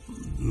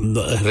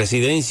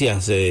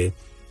residencias,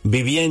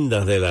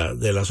 viviendas de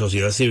la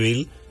sociedad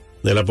civil,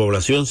 de la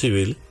población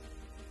civil,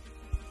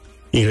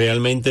 y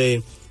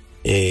realmente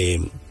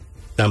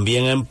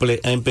también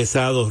ha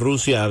empezado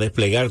Rusia a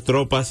desplegar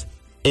tropas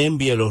en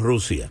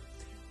Bielorrusia.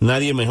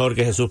 Nadie mejor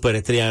que Jesús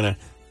Perestriana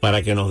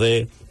para que nos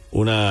dé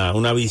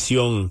una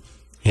visión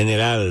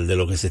general de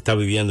lo que se está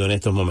viviendo en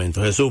estos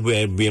momentos. Jesús,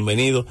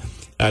 bienvenido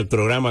al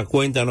programa.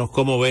 Cuéntanos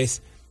cómo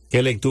ves,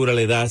 qué lectura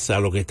le das a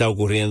lo que está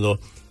ocurriendo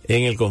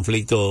en el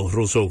conflicto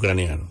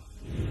ruso-ucraniano.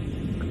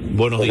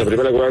 Buenos días.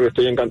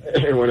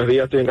 Buenos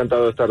días, estoy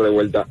encantado de estar de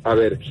vuelta. A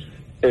ver,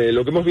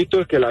 lo que hemos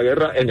visto es que la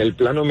guerra en el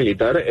plano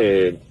militar,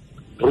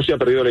 Rusia ha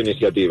perdido la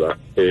iniciativa.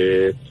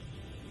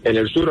 En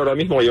el sur ahora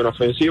mismo hay una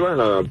ofensiva en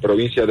la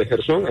provincia de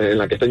Gerson, en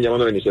la que están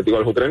llamando la iniciativa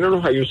a los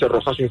ucranianos. Hay un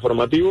cerrojazo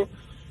informativo.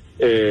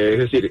 Es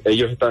decir,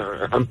 ellos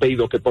han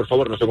pedido que por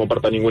favor no se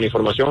comparta ninguna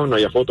información, no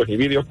haya fotos ni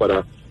vídeos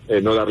para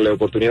no darle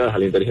oportunidades a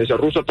la inteligencia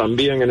rusa.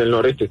 También en el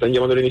noreste están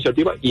llamando la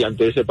iniciativa, y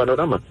ante ese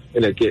panorama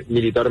en el que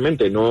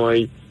militarmente no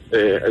hay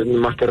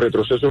más que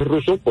retrocesos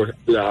rusos, pues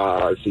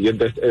la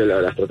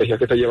estrategia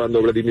que está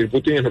llevando Vladimir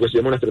Putin es lo que se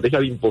llama una estrategia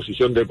de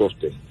imposición de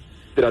costes.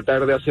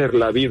 Tratar de hacer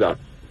la vida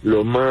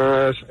lo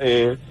más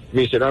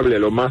miserable,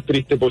 lo más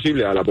triste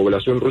posible a la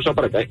población rusa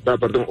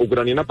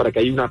ucraniana, para que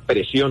haya una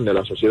presión de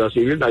la sociedad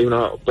civil, hay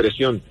una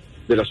presión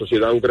de la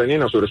sociedad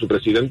ucraniana sobre su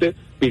presidente,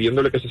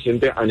 pidiéndole que se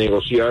siente a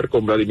negociar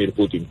con Vladimir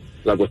Putin.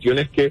 La cuestión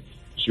es que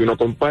si uno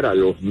compara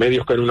los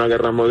medios que en una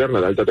guerra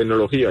moderna de alta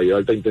tecnología y de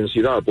alta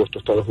intensidad ha puesto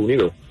Estados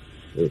Unidos,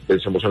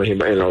 pensemos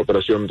en la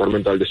operación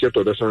Tormenta del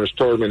Desierto, Desert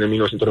Storm en el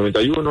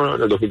 1991,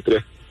 en el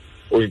 2003,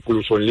 o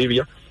incluso en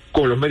Libia,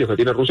 con los medios que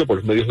tiene Rusia, pues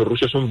los medios de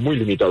Rusia son muy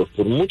limitados.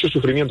 Por mucho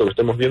sufrimiento que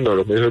estemos viendo en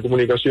los medios de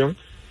comunicación,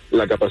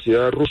 la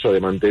capacidad rusa de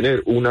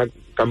mantener una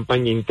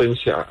campaña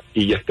intensa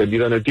y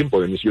extendida en el tiempo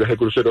de misiles de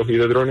cruceros y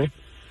de drones,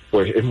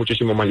 pues es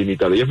muchísimo más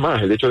limitada. Y es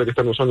más, el hecho de que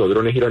están usando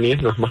drones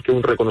iraníes no es más que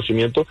un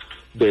reconocimiento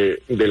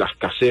de la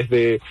escasez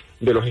de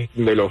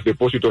los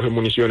depósitos de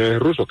municiones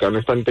rusos, que ahora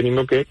están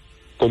teniendo que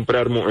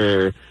comprar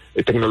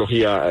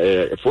tecnología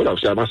fuera. O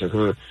sea, además,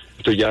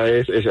 esto ya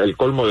es el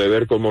colmo de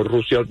ver cómo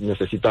Rusia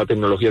necesita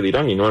tecnología de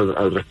Irán y no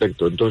al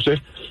respecto. Entonces,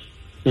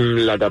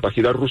 la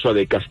capacidad rusa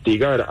de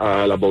castigar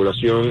a la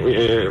población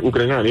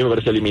ucraniana a mí me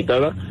parece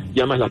limitada, y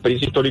además la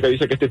experiencia histórica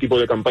dice que este tipo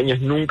de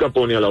campañas nunca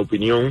pone a la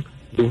opinión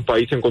de un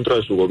país en contra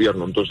de su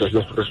gobierno. Entonces,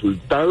 los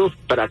resultados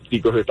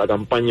prácticos de esta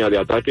campaña de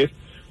ataques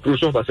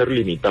rusos va a ser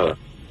limitada.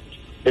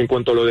 En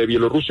cuanto a lo de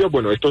Bielorrusia,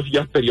 bueno, esto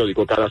ya es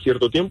periódico. Cada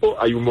cierto tiempo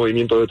hay un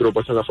movimiento de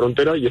tropas en la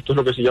frontera, y esto es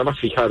lo que se llama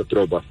fijar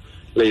tropas.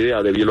 La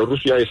idea de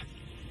Bielorrusia es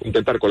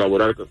intentar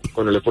colaborar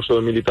con el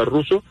esfuerzo militar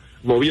ruso,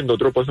 moviendo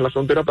tropas en la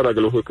frontera para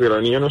que los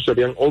ucranianos se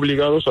vean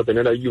obligados a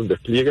tener ahí un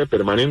despliegue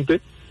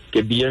permanente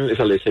que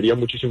le sería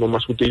muchísimo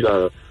más útil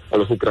a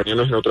los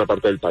ucranianos en otra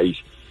parte del país.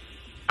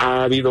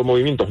 Ha habido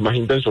movimientos más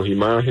intensos y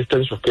más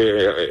extensos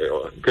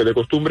que de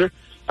costumbre.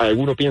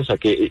 Alguno piensa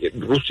que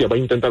Rusia va a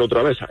intentar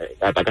otra vez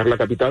atacar la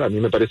capital. A mí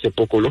me parece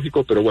poco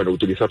lógico, pero bueno,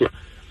 utilizarla.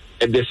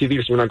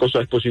 Decidir si una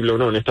cosa es posible o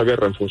no en esta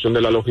guerra en función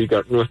de la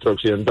lógica nuestra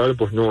occidental,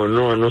 pues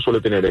no suele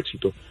tener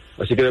éxito.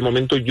 Así que de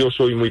momento yo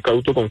soy muy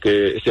cauto con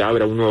que se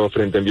abra un nuevo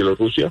frente en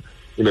Bielorrusia,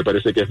 y me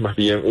parece que es más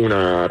bien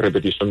una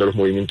repetición de los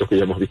movimientos que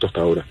ya hemos visto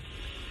hasta ahora.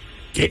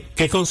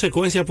 ¿Qué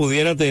consecuencia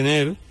pudiera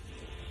tener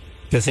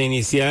que se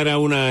iniciara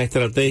una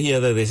estrategia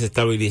de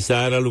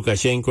desestabilizar a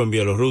Lukashenko en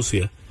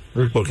Bielorrusia?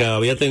 Porque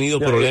había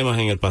tenido problemas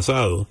en el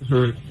pasado,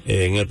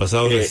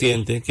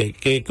 reciente.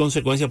 ¿Qué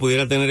consecuencia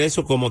pudiera tener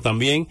eso? Como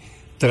también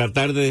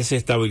tratar de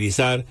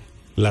desestabilizar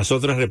las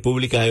otras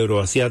repúblicas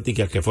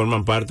euroasiáticas que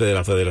forman parte de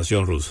la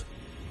Federación Rusa.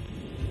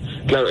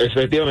 Claro,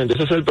 efectivamente,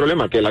 ese es el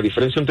problema, que la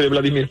diferencia entre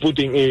Vladimir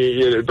Putin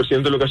y el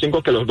presidente Lukashenko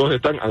es que los dos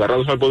están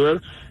agarrados al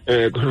poder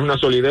con una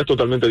solidez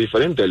totalmente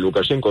diferente.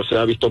 Lukashenko se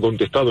ha visto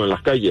contestado en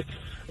las calles,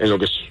 en lo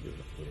que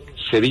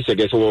se dice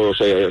que eso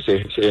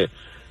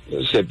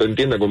se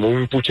entiende como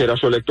un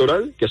pucherazo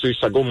electoral, que eso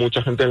sacó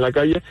mucha gente en la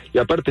calle, y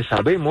aparte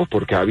sabemos,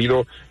 porque ha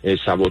habido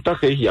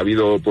sabotajes y ha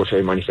habido pues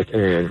al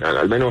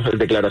menos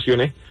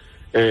declaraciones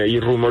y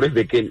rumores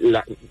de que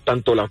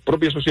tanto la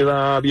propia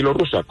sociedad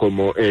bielorrusa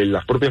como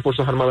las propias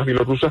Fuerzas Armadas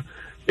bielorrusas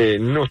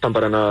no están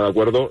para nada de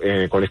acuerdo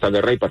con esta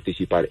guerra y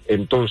participar.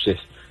 Entonces,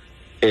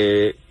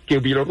 que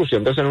Bielorrusia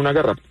entrase en una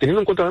guerra,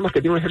 teniendo en cuenta además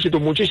que tiene un ejército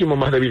muchísimo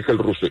más débil que el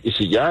ruso, y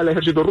si ya al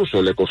ejército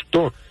ruso le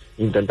costó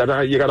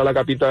intentar llegar a la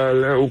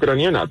capital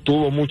ucraniana,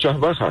 tuvo muchas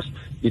bajas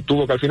y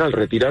tuvo que al final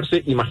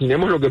retirarse,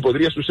 imaginemos lo que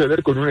podría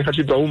suceder con un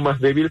ejército aún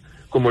más débil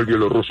como el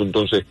bielorruso.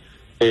 Entonces,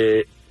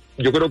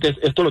 yo creo que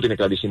esto lo tiene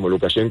clarísimo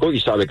Lukashenko, y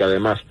sabe que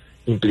además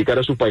implicar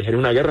a su país en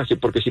una guerra,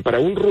 porque si para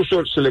un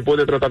ruso se le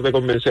puede tratar de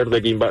convencer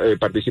de que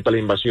participa en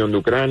la invasión de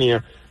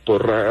Ucrania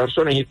por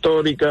razones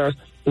históricas,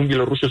 un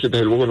bielorruso,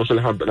 desde luego,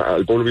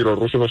 al pueblo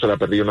bielorruso no se le ha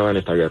perdido nada en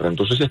esta guerra.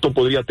 Entonces esto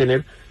podría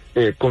tener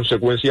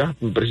consecuencias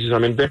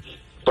precisamente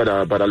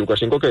para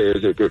Lukashenko,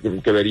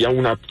 que vería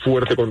una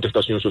fuerte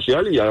contestación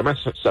social, y además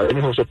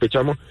sabemos o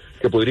sospechamos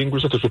que podría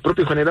incluso hasta sus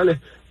propios generales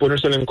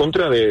ponérselo en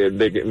contra de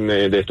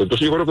esto.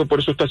 Entonces yo creo que por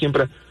eso está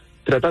siempre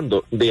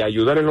tratando de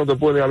ayudar en lo que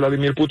puede a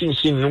Vladimir Putin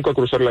sin nunca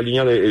cruzar la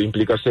línea de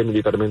implicarse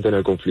militarmente en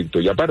el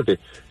conflicto. Y aparte,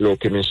 lo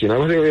que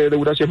mencionabas de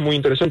Eurasia es muy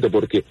interesante,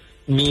 porque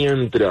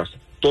mientras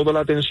toda la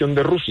atención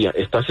de Rusia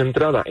está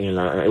centrada en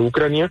la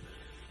Ucrania,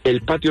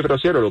 el patio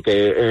trasero, lo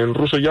que en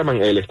ruso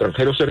llaman el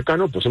extranjero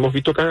cercano, pues hemos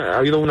visto que ha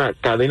habido una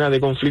cadena de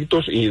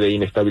conflictos y de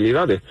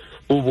inestabilidades.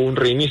 Hubo un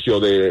reinicio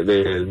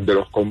de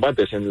los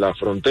combates en la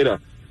frontera,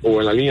 o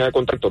en la línea de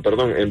contacto,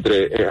 perdón,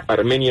 entre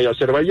Armenia y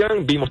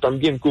Azerbaiyán. Vimos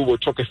también que hubo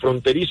choques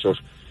fronterizos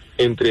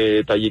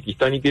entre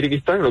Tayikistán y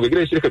Kirguistán, lo que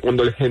quiere decir es que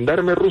cuando el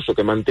gendarme ruso,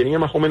 que mantenía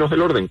más o menos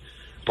el orden,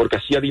 porque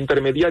hacía de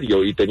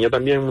intermediario y tenía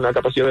también una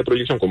capacidad de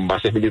proyección con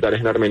bases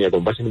militares en Armenia,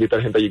 con bases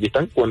militares en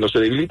Tayikistán, cuando se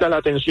debilita la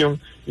atención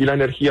y la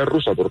energía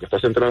rusa porque está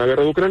centrada en la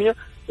guerra de Ucrania,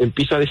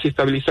 empieza a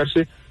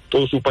desestabilizarse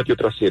todo su patio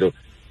trasero.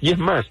 Y es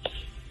más,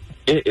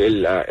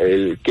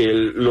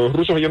 los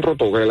rusos hayan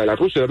roto, la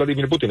Rusia de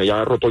Vladimir Putin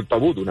haya roto el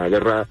tabú de una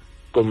guerra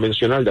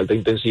convencional de alta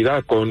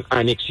intensidad con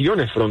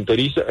anexiones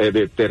fronterizas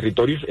de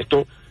territorios,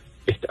 esto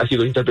ha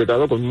sido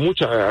interpretado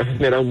ha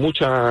generado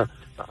mucha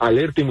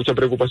alerta y mucha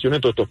preocupación en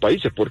todos estos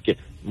países, porque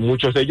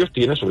muchos de ellos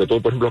tienen, sobre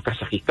todo por ejemplo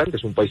Kazajistán, que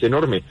es un país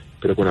enorme,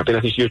 pero con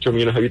apenas 18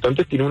 millones de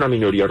habitantes, tiene una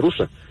minoría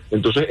rusa.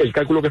 Entonces el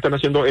cálculo que están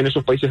haciendo en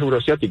esos países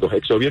euroasiáticos,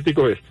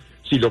 exsoviéticos, es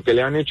si lo que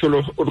le han hecho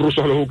los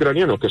rusos a los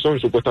ucranianos, que son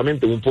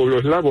supuestamente un pueblo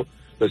eslavo,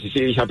 pues,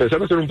 si a pesar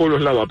de ser un pueblo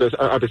eslavo,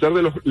 a pesar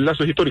de los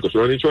lazos históricos, se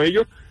lo han dicho a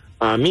ellos,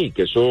 a mí,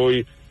 que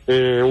soy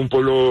un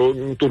pueblo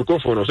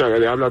turcófono, o sea,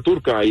 de habla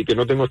turca y que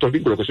no tengo estos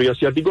vínculos, que soy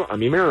asiático, a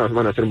mí me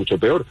van a hacer mucho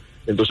peor.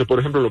 Entonces, por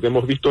ejemplo, lo que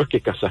hemos visto es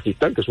que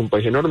Kazajistán, que es un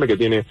país enorme, que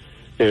tiene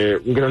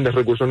grandes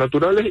recursos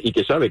naturales y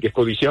que sabe que es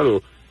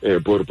codiciado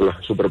por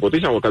la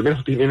superpotencia, o que al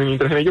menos tienen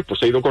interés en ellos, pues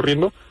se ha ido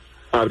corriendo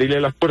a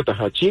abrirle las puertas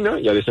a China,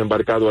 y ha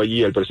desembarcado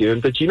allí el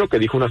presidente chino, que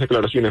dijo unas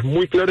declaraciones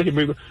muy claras y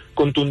muy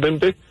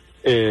contundentes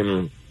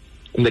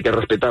de que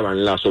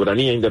respetaban la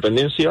soberanía,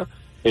 independencia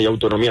y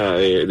autonomía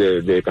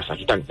de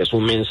Kazajistán. Es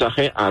un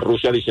mensaje a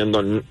Rusia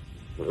diciendo: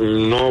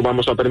 no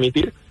vamos a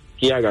permitir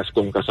que hagas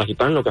con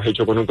Kazajistán lo que has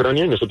hecho con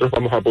Ucrania, y nosotros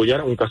vamos a apoyar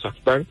a un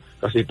Kazajistán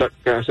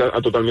que sea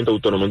totalmente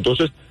autónomo.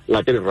 Entonces,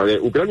 la guerra de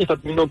Ucrania está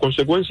teniendo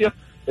consecuencias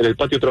en el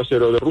patio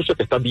trasero de Rusia,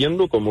 que está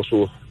viendo como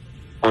sus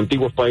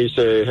antiguos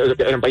países,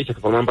 que eran países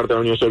que formaban parte de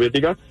la Unión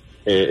Soviética,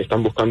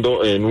 están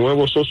buscando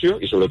nuevos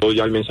socios, y sobre todo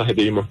ya el mensaje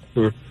que vimos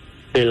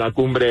en la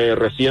cumbre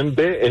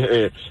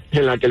reciente,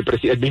 en la que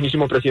el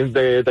mismísimo presidente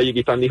de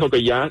Tayikistán dijo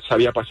que ya se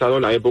había pasado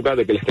la época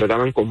de que les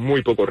trataban con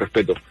muy poco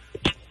respeto.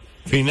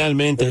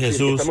 Finalmente,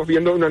 Jesús, estamos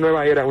viendo una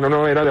nueva era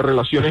de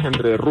relaciones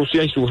entre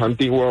Rusia y sus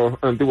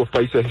antiguos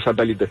países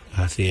satélites.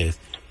 Así es.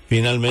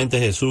 Finalmente,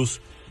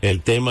 Jesús,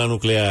 el tema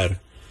nuclear,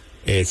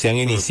 se han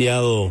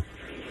iniciado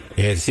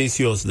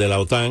ejercicios de la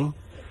OTAN,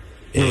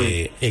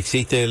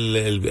 existe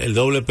el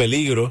doble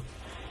peligro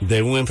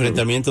de un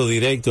enfrentamiento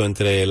directo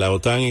entre la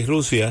OTAN y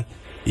Rusia,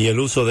 y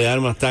el uso de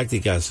armas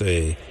tácticas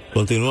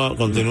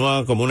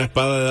continúa como una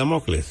espada de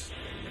Damocles.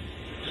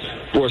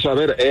 Pues a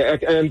ver,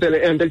 ante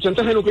el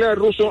chantaje nuclear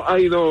ruso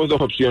hay dos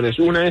opciones.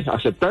 Una es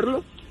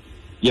aceptarlo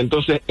y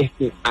entonces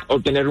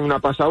obtener una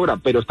paz ahora,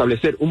 pero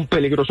establecer un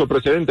peligroso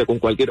precedente con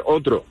cualquier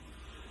otro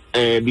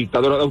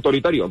dictador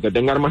autoritario que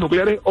tenga armas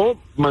nucleares, o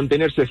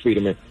mantenerse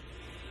firme.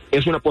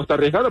 Es una apuesta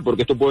arriesgada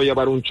porque esto puede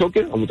llevar a un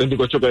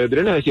auténtico choque de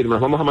trenes, es decir, nos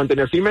vamos a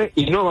mantener firmes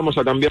y no vamos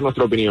a cambiar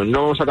nuestra opinión,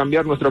 no vamos a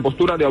cambiar nuestra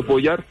postura de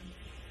apoyar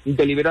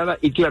deliberada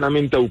y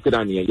claramente a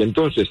Ucrania. Y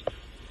entonces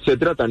se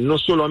trata no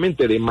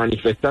solamente de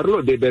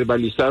manifestarlo, de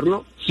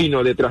verbalizarlo,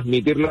 sino de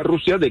transmitirle a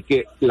Rusia de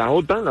que la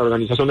OTAN, la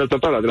Organización del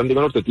Tratado del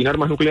Atlántico Norte, tiene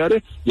armas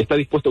nucleares y está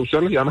dispuesta a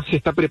usarlas, y además se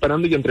está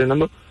preparando y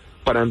entrenando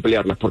para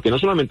emplearlas, porque no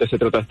solamente se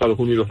trata de Estados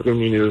Unidos, Reino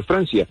Unido y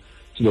Francia,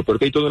 sino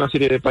porque hay toda una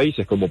serie de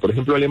países, como por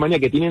ejemplo Alemania,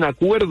 que tienen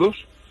acuerdos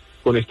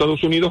con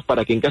Estados Unidos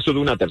para que en caso de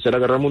una tercera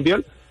guerra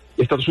mundial,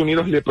 Estados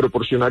Unidos le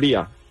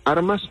proporcionaría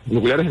armas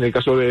nucleares. En el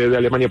caso de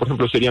Alemania, por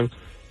ejemplo, serían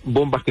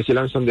bombas que se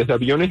lanzan desde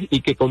aviones,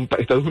 y que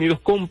Estados Unidos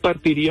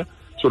compartiría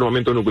su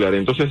armamento nuclear.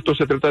 Entonces esto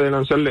se trata de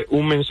lanzarle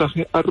un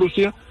mensaje a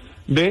Rusia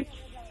de: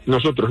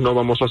 nosotros no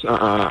vamos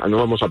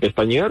a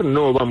pestañear,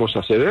 no vamos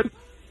a ceder,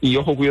 y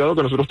ojo, cuidado,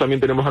 que nosotros también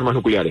tenemos armas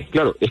nucleares.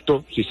 Claro,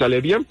 esto si sale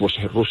bien, pues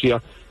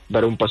Rusia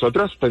dará un paso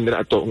atrás,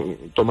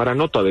 tomará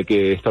nota de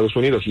que Estados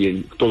Unidos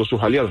y todos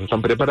sus aliados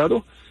están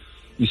preparados,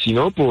 y si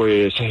no,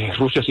 pues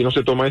Rusia, si no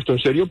se toma esto en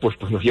serio, pues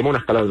nos lleva a una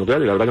escalada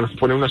nuclear, y la verdad que nos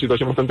pone en una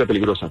situación bastante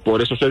peligrosa.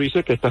 Por eso se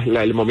dice que este es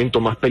el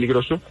momento más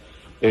peligroso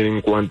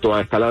en cuanto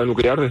a escalada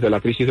nuclear desde la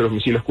crisis de los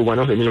misiles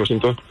cubanos de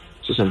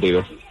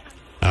 1962.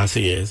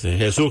 Así es.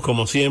 Jesús,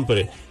 como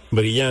siempre,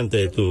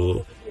 brillante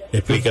tu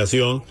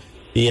explicación,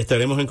 y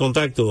estaremos en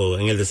contacto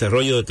en el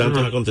desarrollo de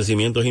tantos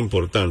acontecimientos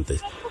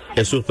importantes.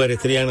 Jesús Pérez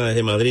Triana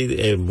desde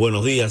Madrid,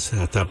 buenos días,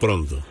 hasta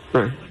pronto.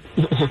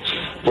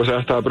 Pues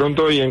hasta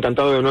pronto, y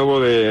encantado de nuevo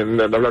de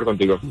hablar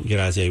contigo.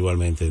 Gracias,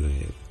 igualmente.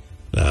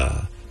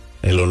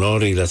 El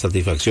honor y la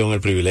satisfacción, el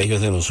privilegio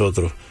es de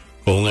nosotros,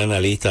 con un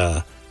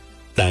analista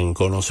tan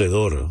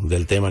conocedor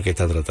del tema que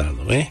está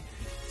tratando, ¿eh?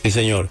 Sí,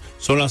 señor.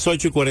 Son las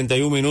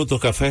 8:41.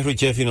 Café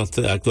Richefi nos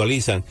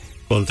actualizan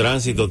con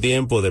tránsito,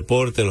 tiempo,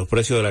 deporte, los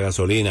precios de la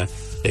gasolina,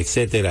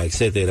 etcétera,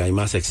 etcétera, y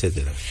más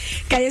etcétera.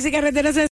 Calles y carreteras